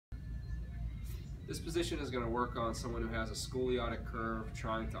This position is going to work on someone who has a scoliotic curve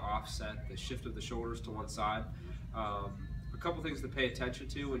trying to offset the shift of the shoulders to one side. A couple things to pay attention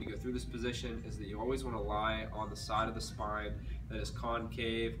to when you go through this position is that you always want to lie on the side of the spine that is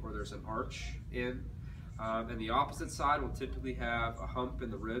concave or there's an arch in. And the opposite side will typically have a hump in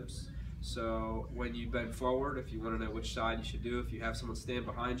the ribs. So when you bend forward, if you want to know which side you should do, if you have someone stand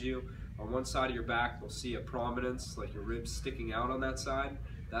behind you, on one side of your back you'll see a prominence, like your ribs sticking out on that side.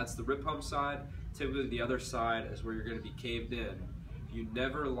 That's the rib hump side. Typically the other side is where you're going to be caved in. You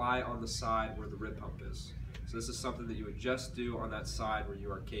never lie on the side where the rib hump is. So this is something that you would just do on that side where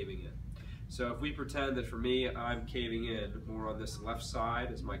you are caving in. So if we pretend that for me I'm caving in more on this left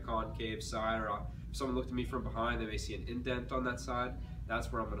side as my concave side, or if someone looked at me from behind they may see an indent on that side,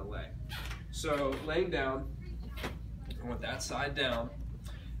 that's where I'm going to lay. So laying down, I want that side down,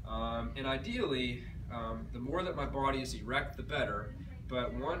 and ideally the more that my body is erect the better.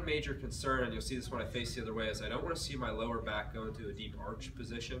 But one major concern, and you'll see this when I face the other way, is I don't want to see my lower back go into a deep arch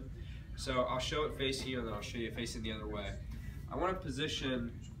position. So I'll show it facing you and then I'll show you facing the other way. I want to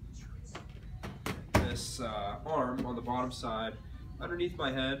position this arm on the bottom side underneath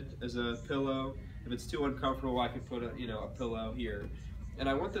my head as a pillow. If it's too uncomfortable, I can put a pillow here. And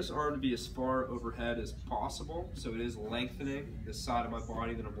I want this arm to be as far overhead as possible, so it is lengthening this side of my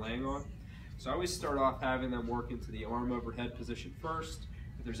body that I'm laying on. So I always start off having them work into the arm overhead position first.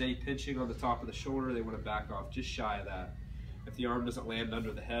 If there's any pinching on the top of the shoulder, they want to back off just shy of that. If the arm doesn't land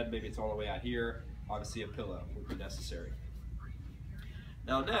under the head, maybe it's all the way out here, obviously a pillow would be necessary.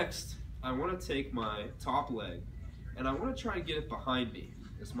 Now next, I want to take my top leg and I want to try and get it behind me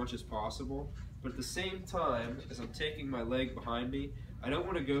as much as possible, but at the same time, as I'm taking my leg behind me, I don't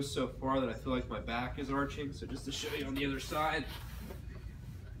want to go so far that I feel like my back is arching. So just to show you on the other side,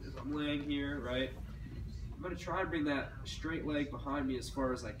 as I'm laying here, right, I'm going to try and bring that straight leg behind me as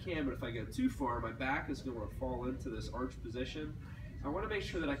far as I can, but if I go too far, my back is going to fall into this arch position. I want to make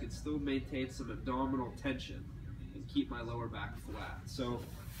sure that I can still maintain some abdominal tension and keep my lower back flat. So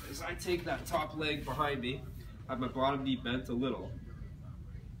as I take that top leg behind me, I have my bottom knee bent a little.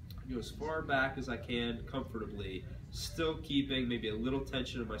 Go as far back as I can comfortably, still keeping maybe a little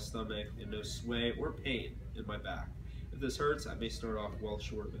tension in my stomach and no sway or pain in my back. If this hurts, I may start off well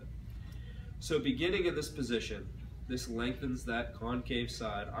short of it. So beginning in this position, this lengthens that concave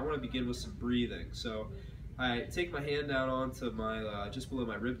side. I want to begin with some breathing. So I take my hand down onto my, just below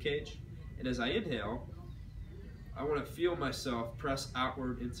my rib cage, and as I inhale, I want to feel myself press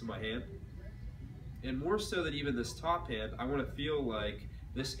outward into my hand. And more so than even this top hand, I want to feel like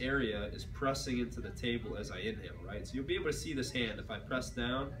this area is pressing into the table as I inhale, right? So you'll be able to see this hand. If I press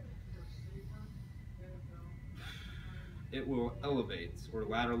down, it will elevate or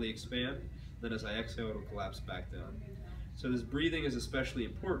laterally expand. Then as I exhale, it'll collapse back down. So this breathing is especially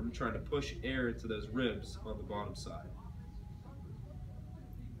important, trying to push air into those ribs on the bottom side.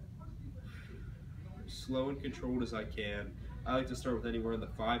 As slow and controlled as I can. I like to start with anywhere in the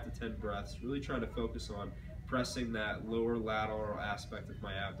 5 to 10 breaths, really trying to focus on pressing that lower lateral aspect of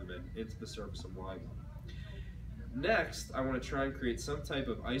my abdomen into the surface I'm lying on. Next, I want to try and create some type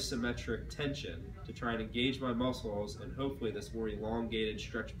of isometric tension to try and engage my muscles and hopefully this more elongated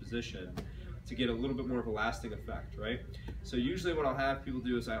stretch position to get a little bit more of a lasting effect, right? So usually what I'll have people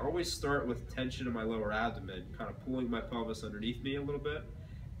do is I always start with tension in my lower abdomen, kind of pulling my pelvis underneath me a little bit,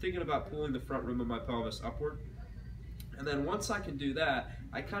 thinking about pulling the front rim of my pelvis upward. And then once I can do that,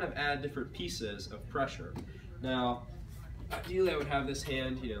 I kind of add different pieces of pressure. Now, ideally I would have this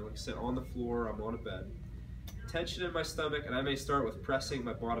hand, like I said, on the floor, I'm on a bed. Tension in my stomach, and I may start with pressing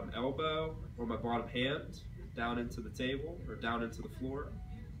my bottom elbow or my bottom hand down into the table or down into the floor.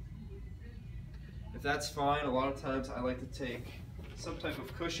 If that's fine, a lot of times I like to take some type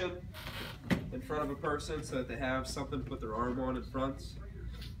of cushion in front of a person so that they have something to put their arm on in front.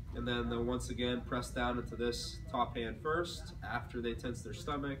 And then they'll once again press down into this top hand first after they tense their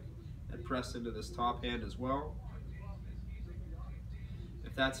stomach, and press into this top hand as well.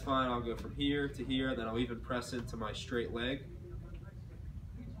 If that's fine, I'll go from here to here, then I'll even press into my straight leg.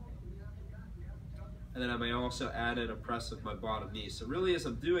 And then I may also add in a press of my bottom knee. So really as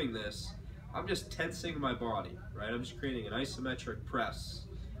I'm doing this, I'm just tensing my body, right? I'm just creating an isometric press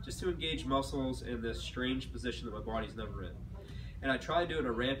just to engage muscles in this strange position that my body's never in. And I try to do it in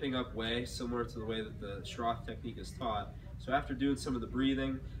a ramping up way, similar to the way that the Schroth technique is taught. So after doing some of the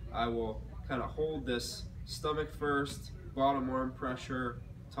breathing, I will kind of hold this stomach first, bottom arm pressure,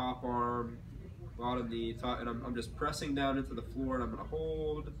 top arm, bottom knee, top, and I'm just pressing down into the floor, and I'm going to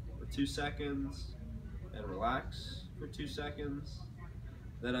hold for 2 seconds and relax for 2 seconds.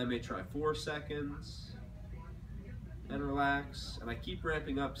 Then I may try 4 seconds and relax. And I keep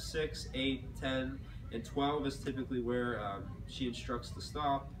ramping up 6, 8, 10, and 12 is typically where she instructs to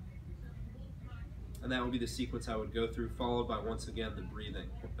stop. And that would be the sequence I would go through, followed by, once again, the breathing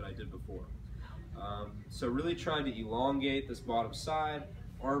that I did before. So really trying to elongate this bottom side,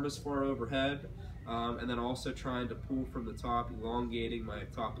 arm as far overhead, and then also trying to pull from the top, elongating my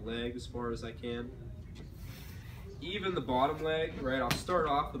top leg as far as I can. Even the bottom leg, right, I'll start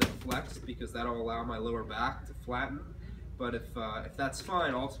off with a flex because that'll allow my lower back to flatten. But if that's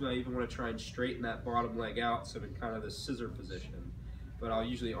fine, ultimately I even want to try and straighten that bottom leg out so I'm in kind of this scissor position. But I'll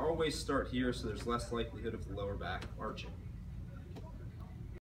usually always start here so there's less likelihood of the lower back arching.